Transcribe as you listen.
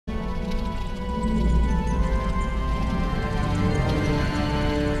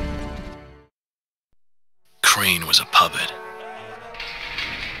Crane was a puppet.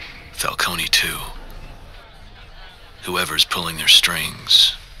 Falcone too. Whoever's pulling their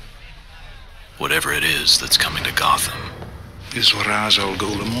strings. Whatever it is that's coming to Gotham. Is Ra's al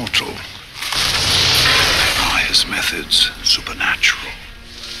Ghul immortal? Are his methods supernatural?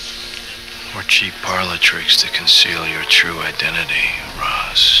 Or cheap parlor tricks to conceal your true identity,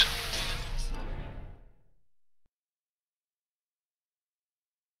 Ross.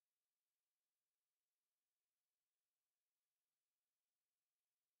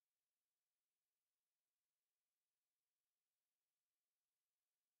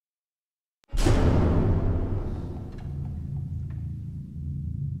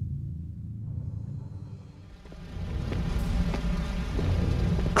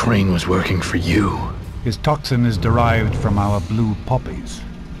 Crane was working for you. His toxin is derived from our blue poppies.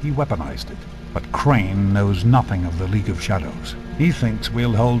 He weaponized it. But Crane knows nothing of the League of Shadows. He thinks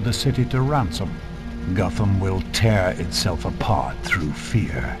we'll hold the city to ransom. Gotham will tear itself apart through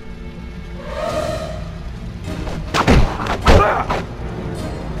fear.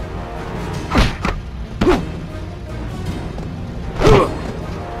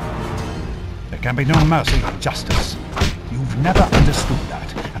 There can be no mercy in justice. You've never understood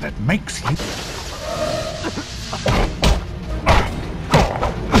that, and it makes you...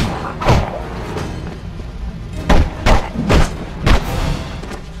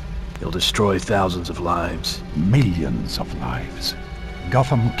 You'll destroy thousands of lives. Millions of lives.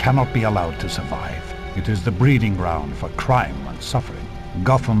 Gotham cannot be allowed to survive. It is the breeding ground for crime and suffering.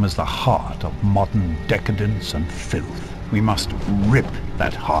 Gotham is the heart of modern decadence and filth. We must rip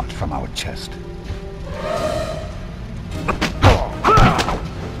that heart from our chest.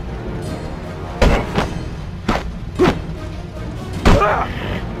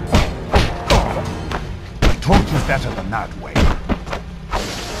 I told you better than that, Wayne.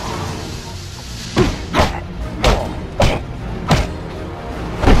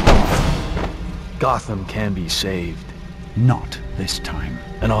 Gotham can be saved. Not this time.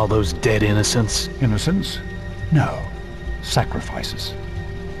 And all those dead innocents? Innocence? No. Sacrifices.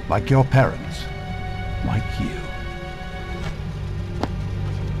 Like your parents. Like you.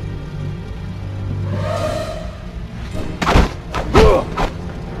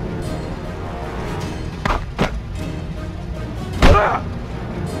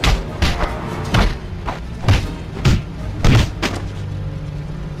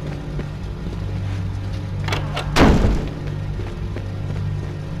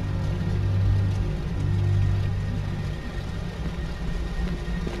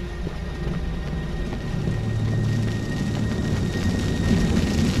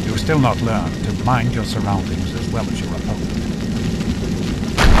 Still not learned to mind your surroundings as well as your opponent.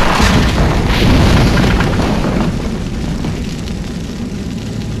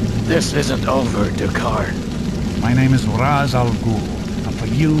 This isn't over, Ducard. My name is Ra's al Ghul, and for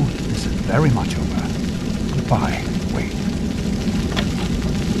you, this is very much over. Goodbye, Wayne.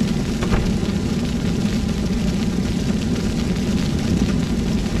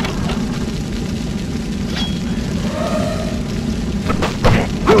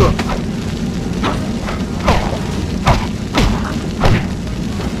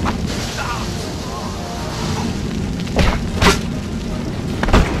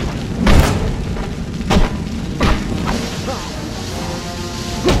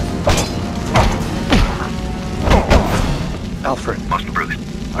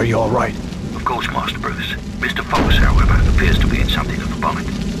 Are you all right? Of course, Master Bruce. Mr. Fox, however, appears to be in something of a vomit.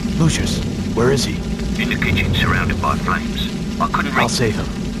 Lucius, where is he? In the kitchen, surrounded by flames. I couldn't reach... I'll save him.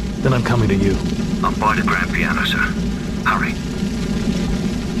 Then I'm coming to you. I'm by the grand piano, sir. Hurry.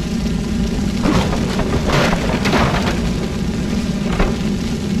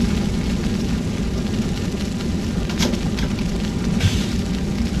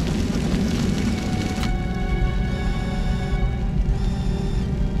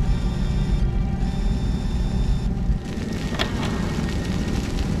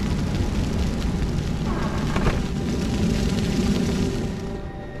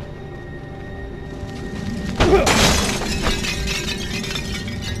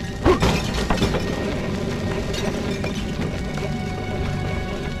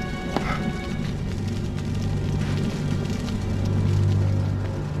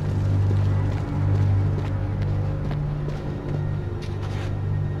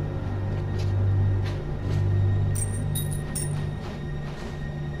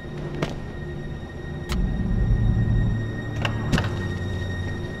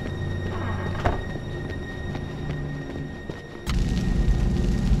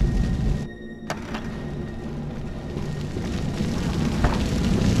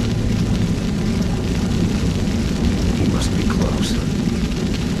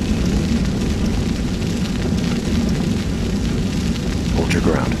 Hold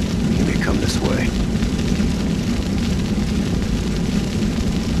your ground. You may come this way.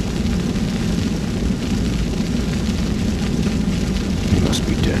 He must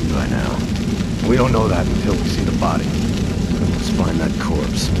be dead by now. We don't know that until we see the body. Let's find that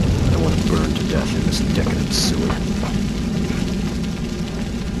corpse. I don't want to burn to death in this decadent sewer.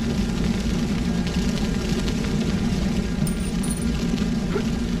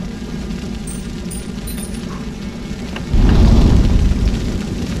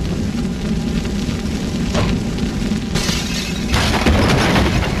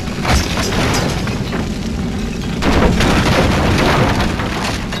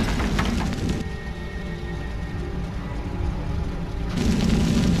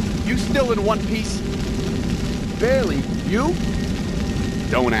 Still in one piece? Barely. You?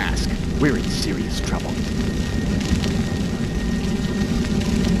 Don't ask. We're in serious trouble.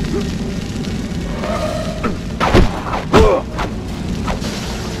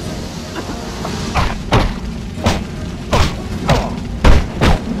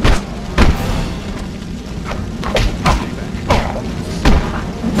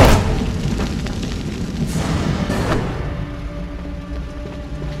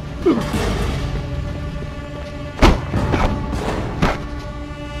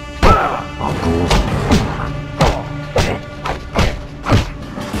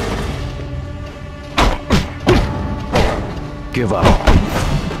 Give up.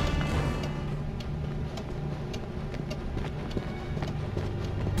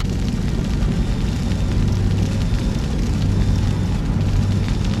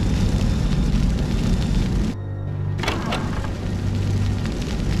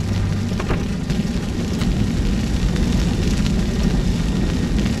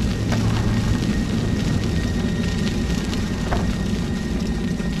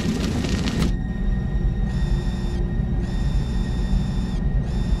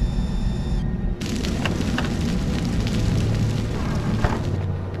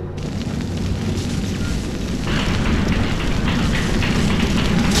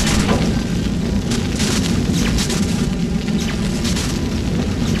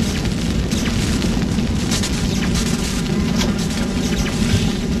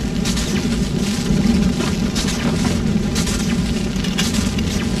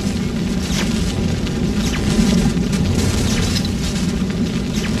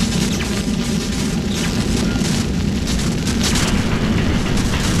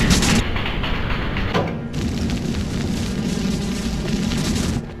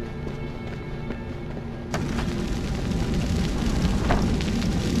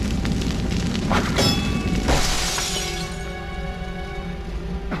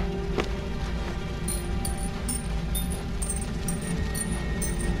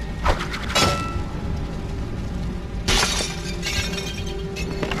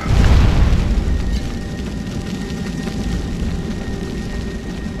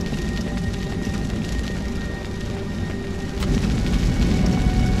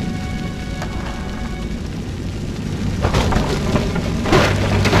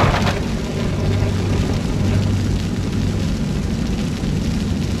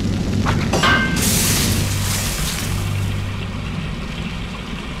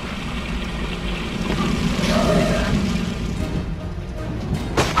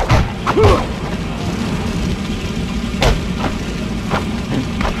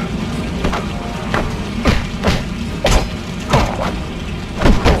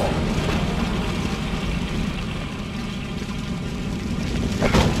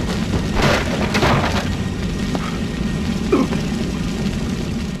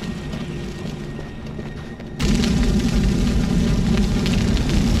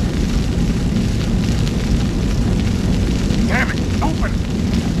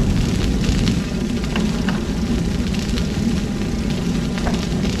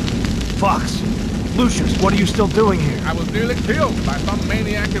 Fox, Lucius, what are you still doing here? I was nearly killed by some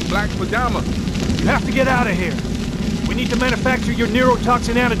maniac in black pajamas. You have to get out of here. We need to manufacture your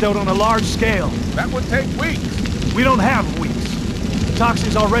neurotoxin antidote on a large scale. That would take weeks. We don't have weeks. The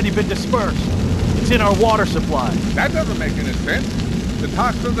toxin's already been dispersed. It's in our water supply. That doesn't make any sense. The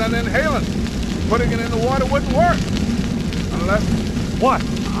toxin's an inhalant. Putting it in the water wouldn't work. Unless... What?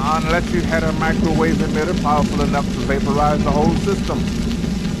 Unless you had a microwave emitter powerful enough to vaporize the whole system.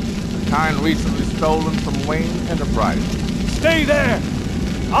 The kind recently stolen from Wayne Enterprise. Stay there!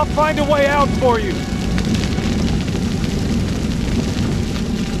 I'll find a way out for you!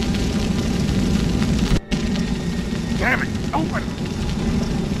 Damn it! Open!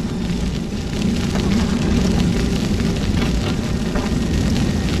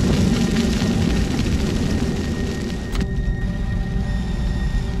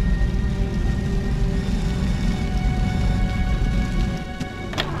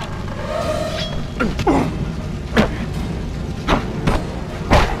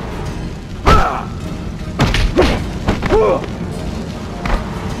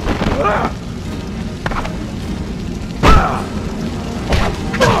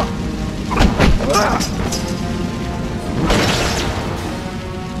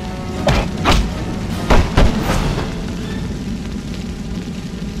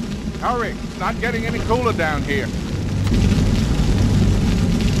 Hurry, it's not getting any cooler down here.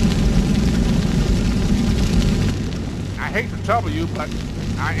 I hate to trouble you, but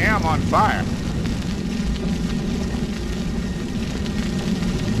I am on fire.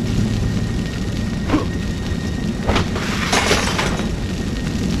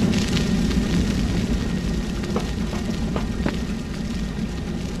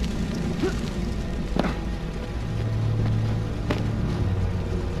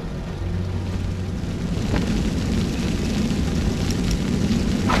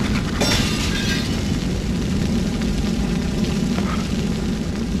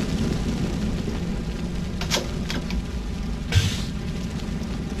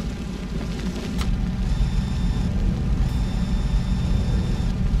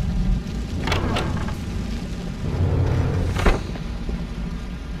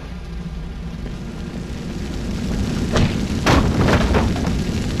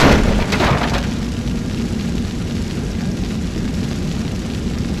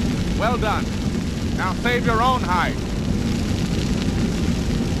 Well done. Now save your own hide.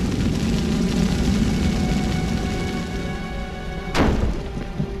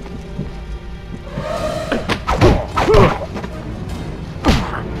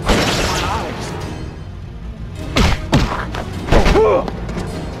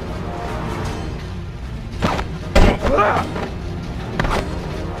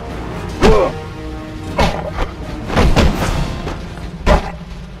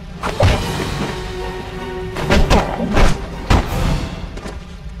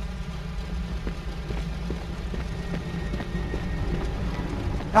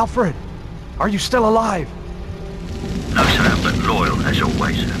 Alfred, are you still alive? No, sir, but loyal as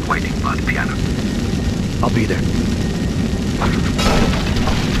always and waiting by the piano. I'll be there.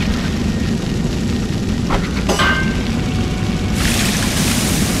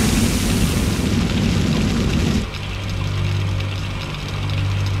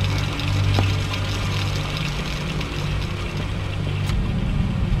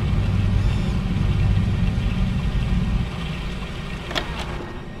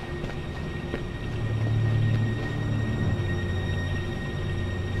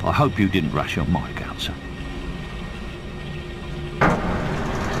 I hope you didn't rush your mic out, sir.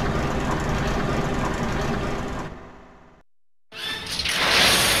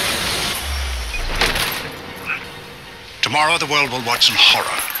 Tomorrow the world will watch in horror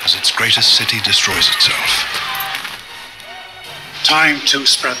as its greatest city destroys itself. Time to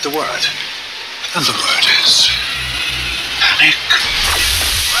spread the word. And the word is... panic.